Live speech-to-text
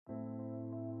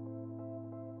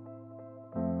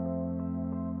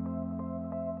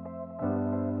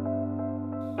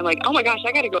I'm like, oh my gosh,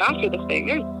 I got to go after this thing.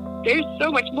 There's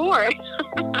so much more.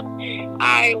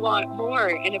 I want more.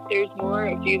 And if there's more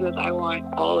of Jesus, I want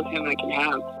all of him I can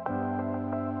have.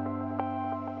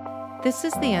 This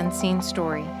is The Unseen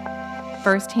Story,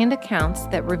 first-hand accounts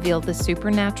that reveal the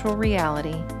supernatural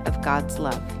reality of God's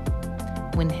love.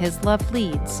 When his love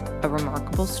leads, a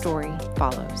remarkable story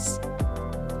follows.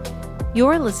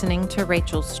 You're listening to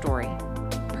Rachel's story,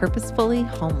 Purposefully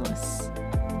Homeless.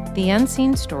 The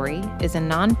Unseen Story is a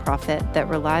nonprofit that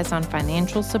relies on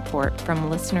financial support from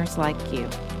listeners like you.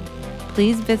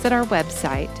 Please visit our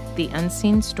website,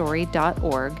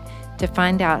 theunseenstory.org, to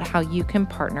find out how you can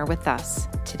partner with us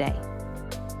today.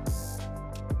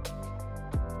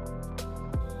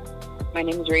 My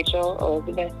name is Rachel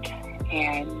Elizabeth,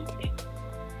 and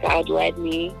God led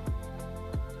me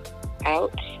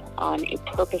out on a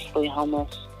purposefully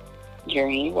homeless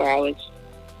journey where I was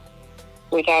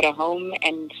without a home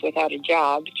and without a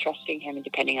job, trusting him and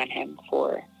depending on him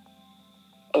for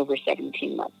over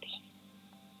 17 months.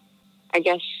 I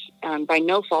guess by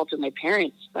no fault of my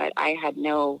parents, but I had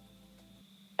no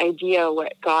idea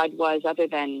what God was other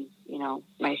than,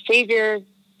 my Savior.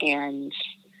 And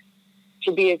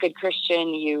to be a good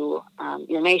Christian, you're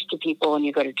nice to people and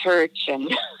you go to church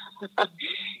and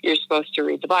you're supposed to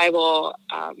read the Bible.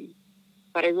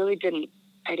 But I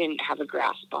didn't have a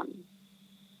grasp on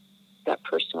that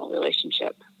personal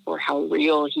relationship or how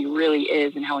real he really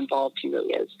is and how involved he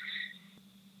really is.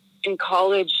 In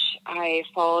college, I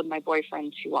followed my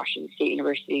boyfriend to Washington State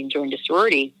University and joined a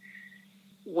sorority.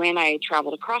 When I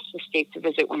traveled across the state to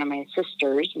visit one of my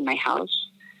sisters in my house,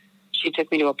 she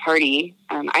took me to a party.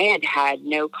 I had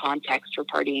no context for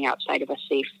partying outside of a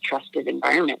safe, trusted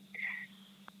environment.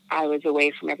 I was away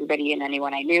from everybody and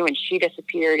anyone I knew, and she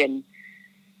disappeared, and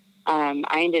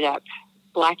I ended up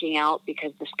blacking out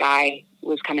because this guy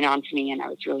was coming on to me, and I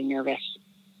was really nervous.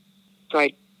 So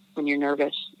when you're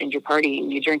nervous and you're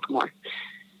partying, you drink more.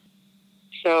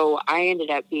 So I ended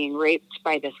up being raped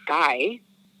by this guy,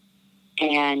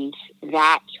 and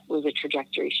that was a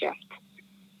trajectory shift.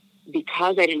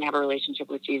 Because I didn't have a relationship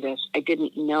with Jesus, I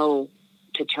didn't know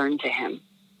to turn to him.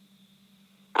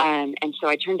 And so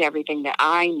I turned to everything that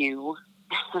I knew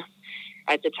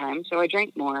at the time. So I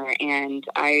drank more, and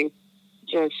I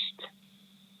just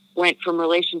went from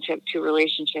relationship to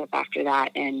relationship after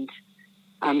that, and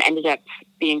ended up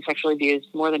being sexually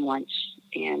abused more than once.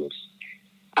 And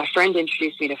a friend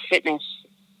introduced me to fitness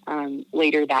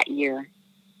later that year.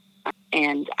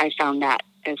 And I found that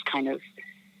as kind of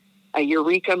a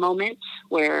eureka moment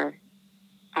where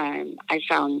I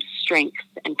found strength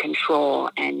and control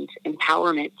and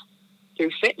empowerment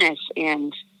through fitness.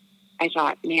 And I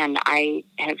thought, man, I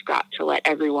have got to let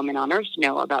every woman on earth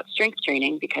know about strength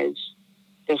training, because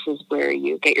this is where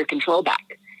you get your control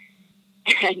back.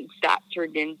 And that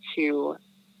turned into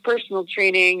personal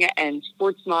training and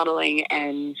sports modeling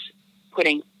and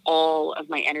putting all of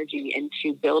my energy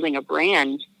into building a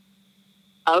brand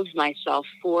of myself,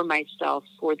 for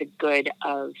the good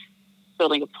of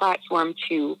building a platform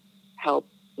to help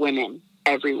women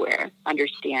everywhere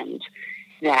understand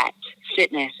that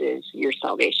fitness is your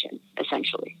salvation,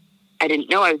 essentially. I didn't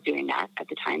know I was doing that at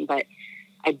the time, but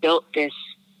I built this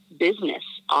business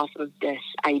off of this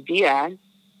idea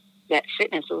that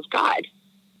fitness was God.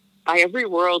 By every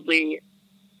worldly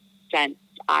sense,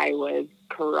 I was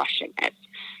crushing it.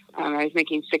 I was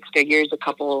making six figures a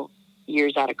couple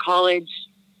years out of college,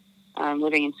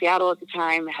 living in Seattle at the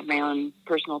time. I had my own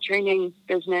personal training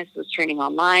business, was training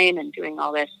online and doing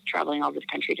all this, traveling all over the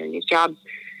country doing these jobs.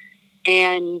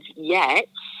 And yet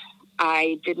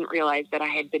I didn't realize that I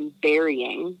had been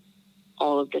burying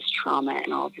all of this trauma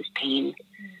and all of this pain.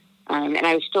 And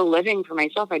I was still living for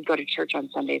myself. I'd go to church on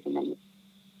Sundays and then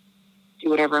do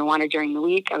whatever I wanted during the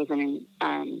week. I was in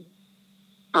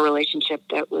a relationship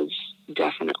that was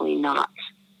definitely not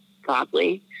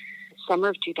godly. Summer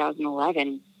of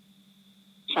 2011,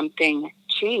 something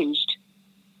changed,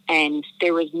 and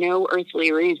there was no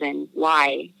earthly reason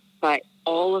why, but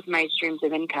all of my streams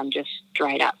of income just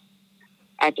dried up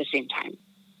at the same time.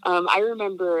 I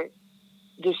remember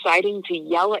deciding to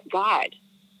yell at God,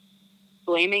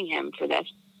 blaming him for this.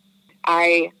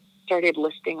 I started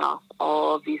listing off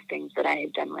all of these things that I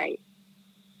had done right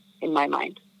in my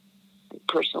mind.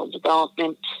 Personal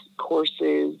development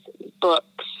courses,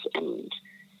 books, and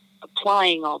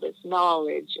applying all this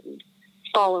knowledge and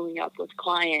following up with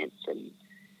clients and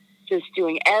just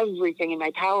doing everything in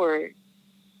my power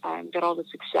that all the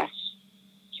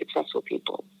successful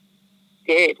people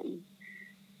did. And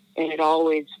it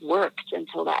always worked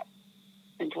until that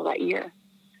year.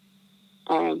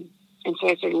 And so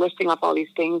I started listing off all these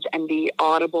things, and the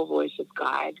audible voice of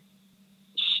God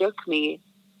shook me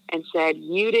and said,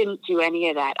 "You didn't do any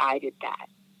of that. I did that."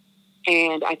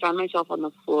 And I found myself on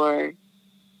the floor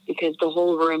because the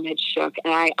whole room had shook.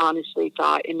 And I honestly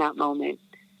thought in that moment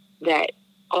that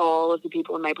all of the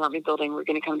people in my apartment building were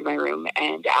going to come to my room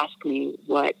and ask me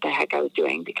what the heck I was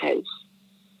doing, because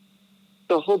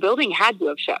the whole building had to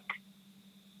have shook.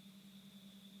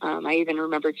 I even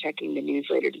remember checking the news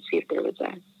later to see if there was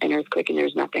an earthquake, and there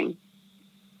was nothing.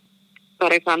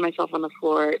 But I found myself on the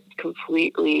floor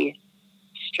completely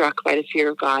struck by the fear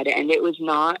of God. And it was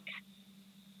not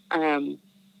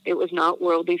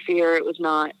worldly fear. It was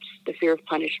not the fear of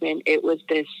punishment. It was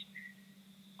this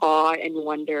awe and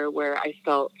wonder where I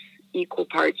felt equal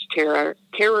parts terror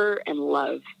and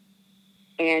love.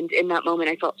 And in that moment,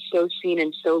 I felt so seen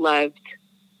and so loved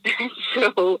and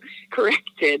so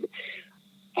corrected.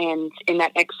 And in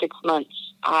that next 6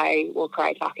 months, I will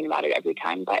cry talking about it every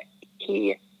time, but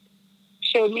he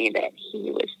showed me that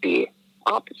he was the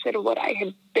opposite of what I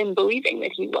had been believing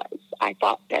that he was. I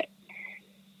thought that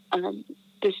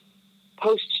this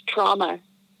post-trauma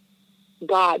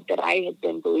God that I had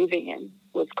been believing in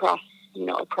was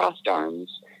crossed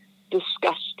arms,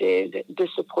 disgusted,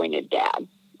 disappointed dad.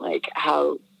 Like,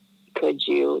 how could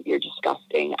you? You're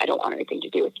disgusting. I don't want anything to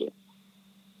do with you.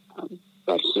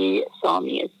 But he saw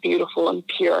me as beautiful and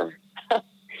pure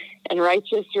and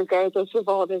righteous, regardless of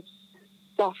all this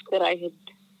stuff that I had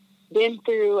been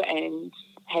through and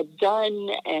had done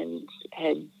and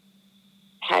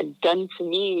had done to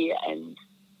me. And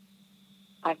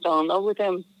I fell in love with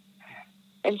him.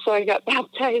 And so I got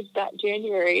baptized that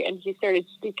January, and he started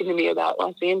speaking to me about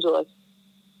Los Angeles.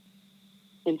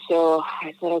 And so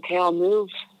I said, okay, I'll move.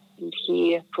 And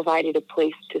he provided a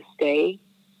place to stay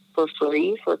for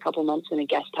free for a couple months in a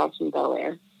guest house in Bel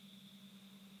Air.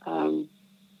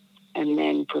 And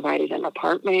then provided an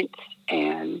apartment.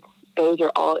 And those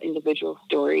are all individual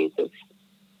stories of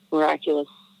miraculous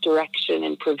direction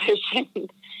and provision.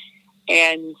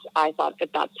 And I thought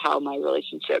that that's how my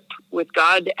relationship with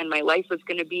God and my life was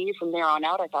going to be from there on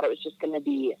out. I thought it was just going to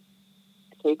be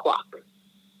a cakewalk.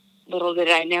 Little did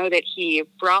I know that he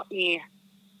brought me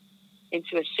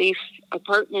into a safe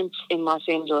apartment in Los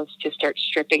Angeles to start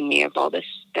stripping me of all this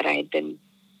that I had been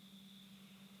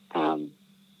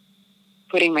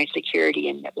putting my security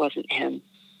in that wasn't him.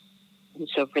 And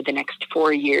so for the next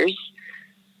 4 years,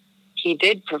 he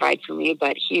did provide for me,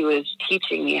 but he was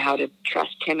teaching me how to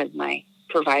trust him as my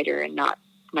provider and not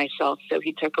myself. So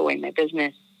he took away my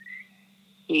business.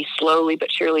 He slowly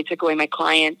but surely took away my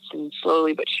clients, and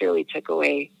slowly but surely took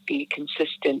away the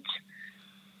consistent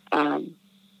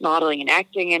modeling and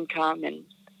acting income. And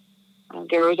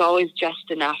there was always just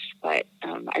enough. But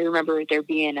I remember there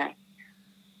being a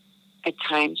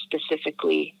time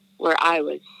specifically where I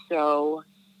was so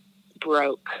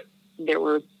broke. There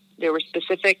were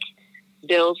specific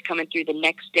bills coming through the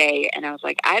next day, and I was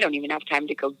like, I don't even have time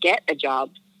to go get a job,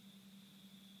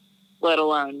 let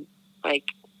alone like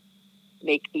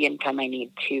make the income I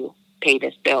need to pay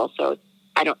this bill. So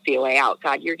I don't see a way out.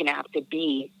 God, you're going to have to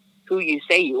be who you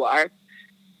say you are.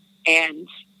 And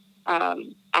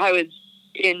I was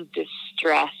in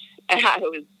distress, and I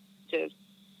was just,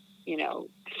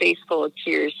 face full of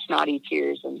tears, snotty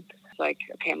tears. And it's like,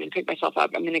 okay, I'm going to pick myself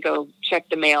up. I'm going to go check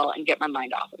the mail and get my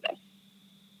mind off of this.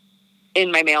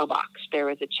 In my mailbox, there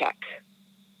was a check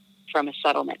from a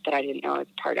settlement that I didn't know I was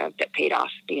part of that paid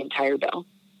off the entire bill,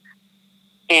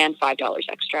 and $5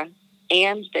 extra.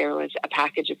 And there was a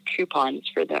package of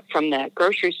coupons from the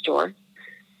grocery store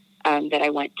that I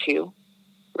went to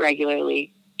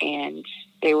regularly, and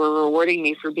they were rewarding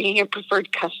me for being a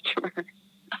preferred customer.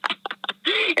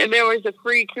 And there was a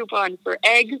free coupon for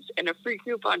eggs, and a free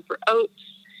coupon for oats,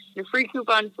 and a free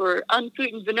coupon for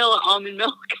unsweetened vanilla almond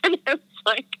milk. And it was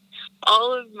like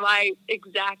all of my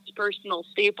exact personal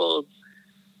staples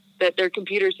that their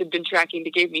computers had been tracking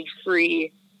to give me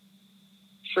free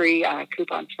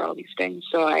coupons for all these things.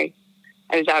 So I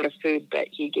was out of food, but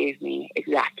he gave me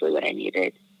exactly what I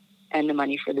needed and the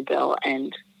money for the bill.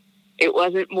 And it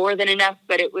wasn't more than enough,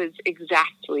 but it was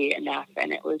exactly enough.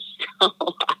 And it was so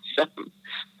awesome.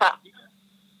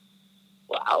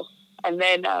 Wow. And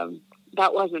then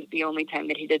that wasn't the only time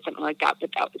that he did something like that, but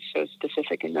that was so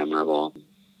specific and memorable.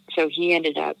 So he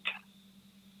ended up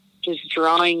just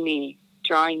drawing me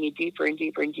deeper and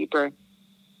deeper and deeper.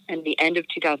 And the end of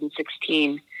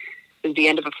 2016 was the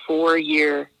end of a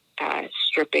 4-year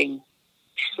stripping,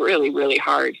 really, really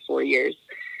hard 4 years.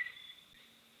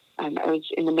 I was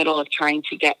in the middle of trying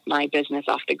to get my business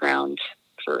off the ground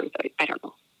for,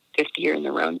 5th year in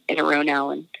a row now.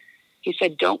 And he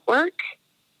said, don't work.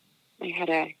 I had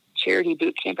a charity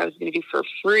boot camp I was going to do for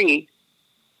free.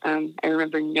 I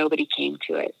remember nobody came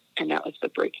to it, and that was the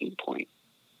breaking point.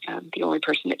 The only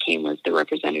person that came was the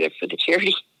representative for the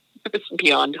charity. It was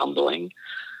beyond humbling.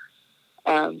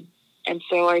 And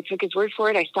so I took his word for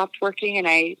it. I stopped working, and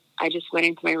I just went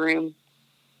into my room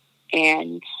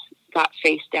and got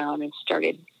face down and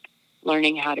started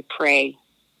learning how to pray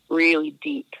really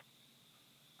deep,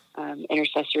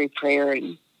 intercessory prayer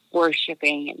and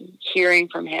worshiping and hearing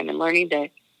from him and learning to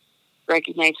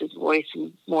recognize his voice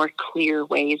in more clear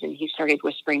ways. And he started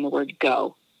whispering the word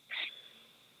go.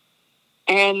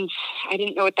 And I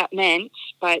didn't know what that meant,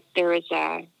 but there was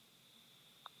a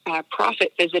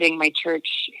prophet visiting my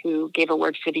church who gave a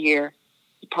word for the year.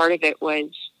 Part of it was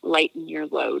lighten your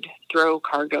load, throw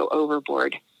cargo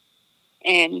overboard.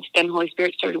 And then the Holy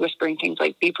Spirit started whispering things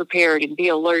like be prepared and be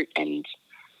alert and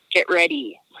get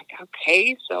ready. I'm like,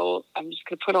 okay, so I'm just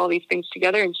going to put all these things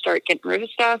together and start getting rid of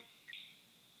stuff.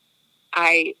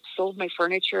 I sold my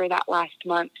furniture that last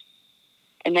month,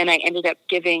 and then I ended up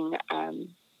giving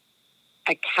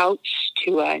a couch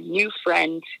to a new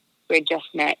friend who I just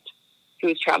met, who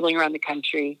was traveling around the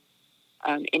country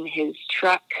in his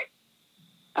truck,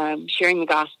 sharing the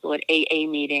gospel at AA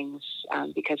meetings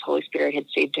because Holy Spirit had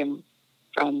saved him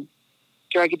from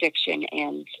drug addiction,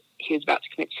 and he was about to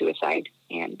commit suicide.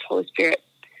 And Holy Spirit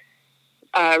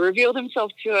revealed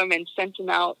himself to him and sent him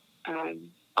out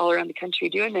all around the country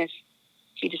doing this.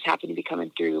 He just happened to be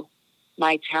coming through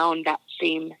my town that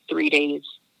same 3 days.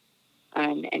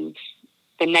 And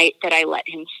the night that I let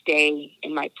him stay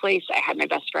in my place, I had my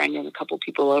best friend and a couple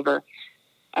people over,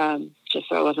 just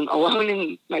so I wasn't alone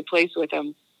in my place with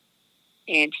him.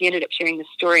 And he ended up sharing the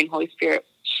story, and Holy Spirit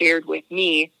shared with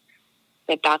me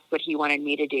that that's what he wanted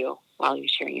me to do while he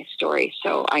was sharing his story.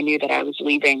 So I knew that I was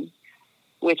leaving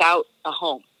without a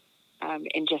home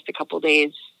in just a couple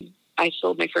days. I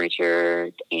sold my furniture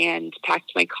and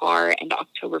packed my car, and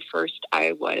October 1st,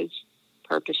 I was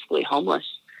purposefully homeless.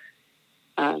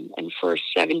 And for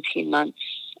 17 months,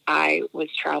 I was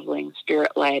traveling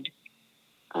Spirit-led.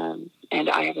 And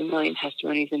I have a million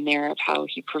testimonies in there of how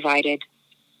he provided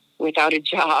without a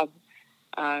job.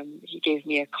 He gave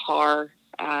me a car.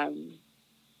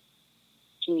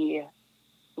 He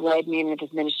led me into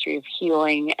this ministry of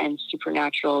healing and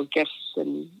supernatural gifts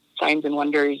and signs and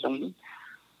wonders. And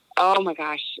oh my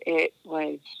gosh, it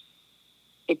was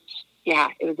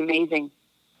amazing.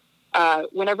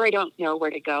 Whenever I don't know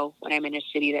where to go, when I'm in a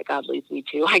city that God leads me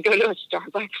to, I go to a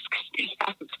Starbucks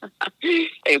because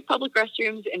they have public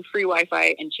restrooms and free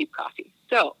Wi-Fi and cheap coffee.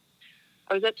 So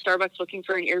I was at Starbucks looking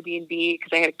for an Airbnb because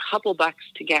I had a couple bucks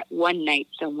to get one night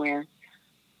somewhere.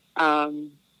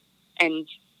 And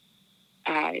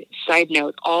side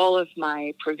note, all of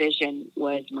my provision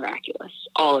was miraculous,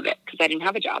 all of it, because I didn't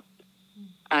have a job.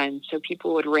 And so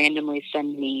people would randomly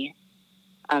send me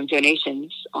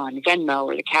donations on Venmo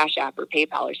or the Cash App or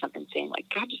PayPal or something, saying like,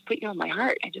 God just put you on my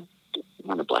heart. I just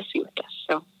want to bless you with this.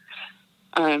 So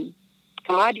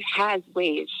God has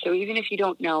ways. So even if you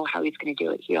don't know how he's going to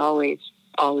do it, he always,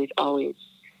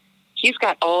 he's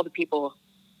got all the people.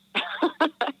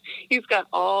 He's got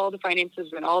all the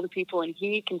finances and all the people, and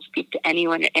he can speak to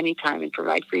anyone at any time and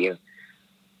provide for you.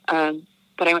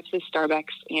 But I went to the Starbucks,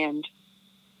 and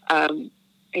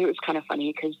it was kind of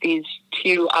funny because these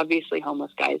two obviously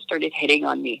homeless guys started hitting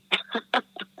on me.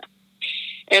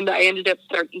 And I ended up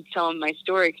starting to tell them my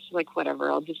story because, like,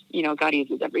 whatever, I'll just, God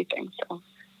uses everything. So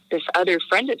this other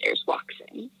friend of theirs walks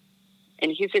in,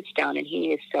 and he sits down, and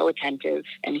he is so attentive,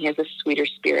 and he has a sweeter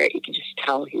spirit. You can just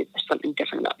tell there's something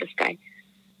different about this guy.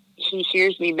 He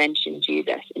hears me mention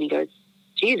Jesus, and he goes,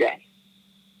 Jesus?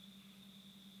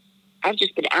 I've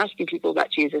just been asking people about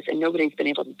Jesus, and nobody's been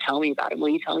able to tell me about him. Will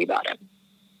you tell me about him?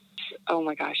 Oh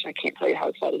my gosh, I can't tell you how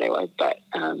excited I was, but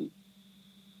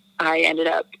I ended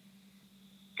up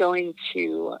going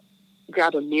to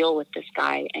grab a meal with this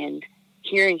guy and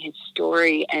hearing his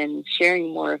story and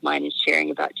sharing more of mine and sharing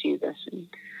about Jesus. And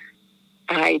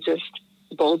I just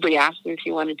boldly asked him if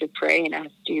he wanted to pray and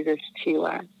asked Jesus to,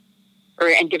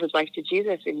 and give his life to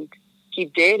Jesus. And he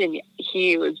did, and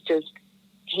he was just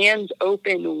hands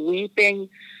open, weeping.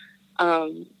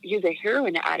 He was a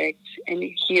heroin addict, and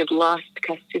he had lost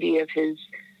custody of his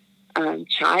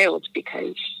child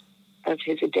because of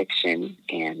his addiction,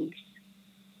 and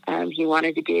he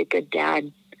wanted to be a good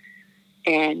dad.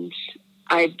 And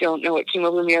I don't know what came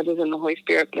over me other than the Holy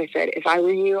Spirit, but I said, if I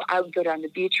were you, I would go down the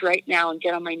beach right now and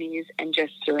get on my knees and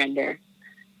just surrender.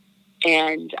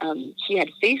 And he had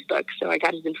Facebook, so I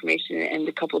got his information, and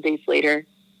a couple of days later,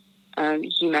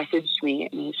 he messaged me,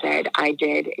 and he said, I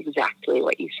did exactly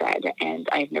what you said, and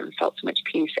I've never felt so much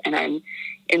peace, and I'm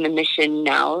in the mission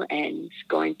now and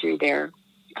going through their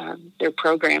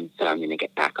program, so I'm going to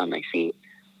get back on my feet.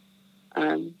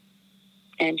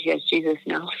 and he has Jesus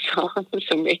now, so it's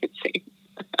amazing.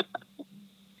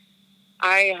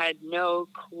 I had no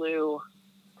clue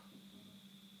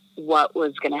what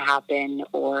was going to happen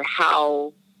or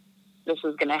how this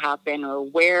was going to happen or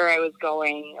where I was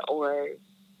going or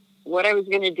what I was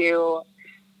going to do.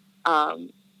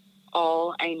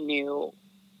 All I knew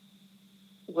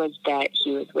was that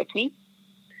he was with me.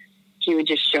 He would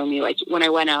just show me, like, when I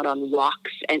went out on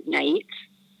walks at night,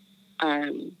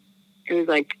 it was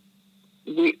like,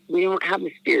 we don't have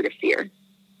the spirit of fear.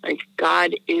 Like,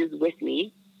 God is with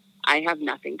me. I have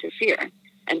nothing to fear.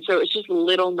 And so it's just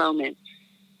little moments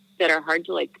that are hard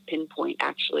to, like, pinpoint,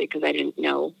 actually, because I didn't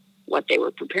know what they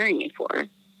were preparing me for.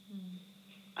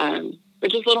 But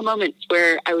just little moments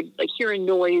where I would, like, hear a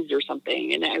noise or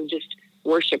something, and I would just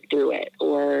worship through it,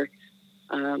 or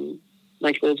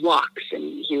like those walks,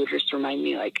 and he would just remind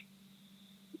me, like,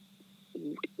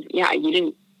 yeah,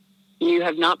 you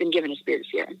have not been given a spirit of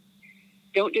fear.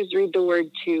 Don't just read the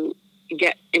word to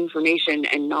get information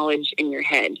and knowledge in your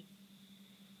head.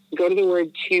 Go to the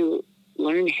word to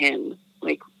learn him.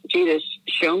 Like, Jesus,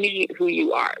 show me who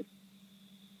you are,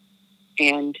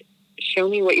 and show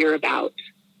me what you're about,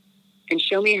 and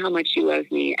show me how much you love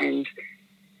me, and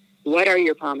what are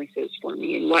your promises for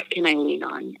me, and what can I lean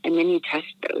on? And then you test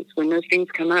those. When those things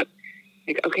come up,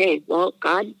 like, okay, well,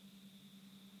 God,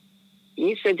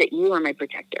 you said that you are my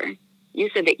protector. You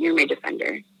said that you're my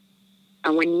defender.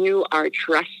 And when you are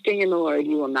trusting in the Lord,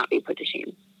 you will not be put to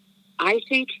shame. I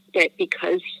think that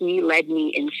because he led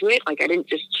me into it, like, I didn't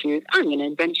just choose, I'm going to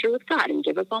adventure with God and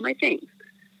give up all my things.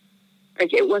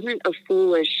 Like, it wasn't a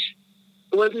fool's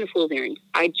errand.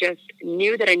 I just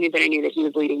knew that I knew that he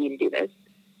was leading me to do this.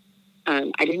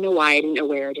 I didn't know why, I didn't know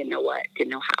where, I didn't know what,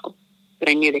 didn't know how, but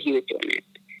I knew that he was doing it.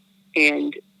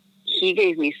 And he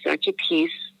gave me such a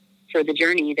peace for the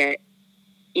journey that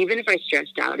even if I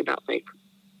stressed out about, like,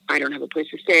 I don't have a place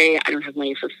to stay, I don't have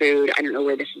money for food, I don't know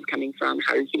where this is coming from,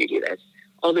 how are you going to do this?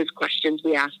 All those questions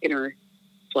we ask in our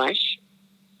flesh,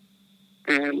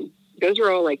 those are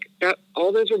all, like,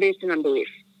 all those were based in unbelief.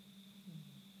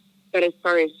 But as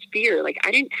far as fear, like,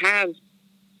 I didn't have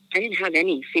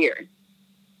any fear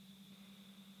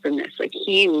from this. Like,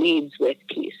 he leads with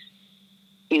peace.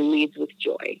 He leads with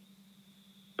joy.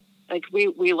 Like,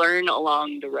 we learn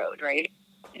along the road, right?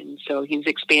 And so he's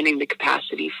expanding the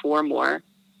capacity for more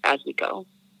as we go.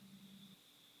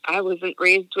 I wasn't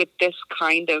raised with this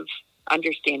kind of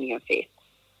understanding of faith.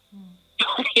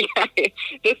 Yeah,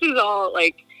 this is all,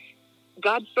 like,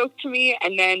 God spoke to me,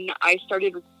 and then I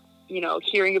started,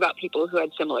 hearing about people who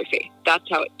had similar faith. That's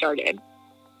how it started.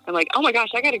 I'm like, oh my gosh,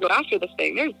 I got to go after this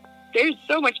thing. There's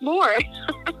so much more.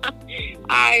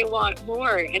 I want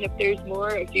more. And if there's more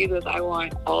of Jesus, I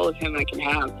want all of him I can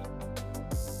have.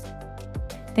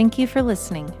 Thank you for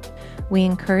listening. We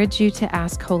encourage you to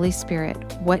ask Holy Spirit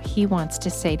what he wants to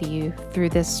say to you through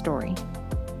this story.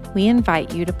 We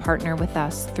invite you to partner with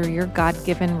us through your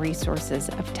God-given resources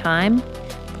of time,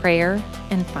 prayer,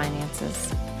 and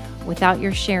finances. Without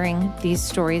your sharing, these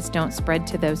stories don't spread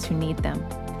to those who need them.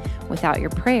 Without your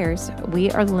prayers,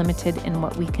 we are limited in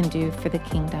what we can do for the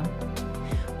kingdom.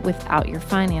 Without your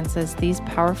finances, these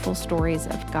powerful stories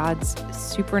of God's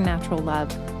supernatural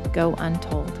love go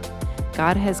untold.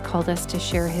 God has called us to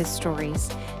share his stories,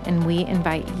 and we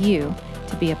invite you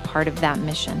to be a part of that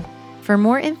mission. For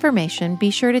more information, be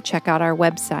sure to check out our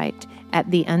website at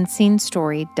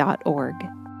theunseenstory.org.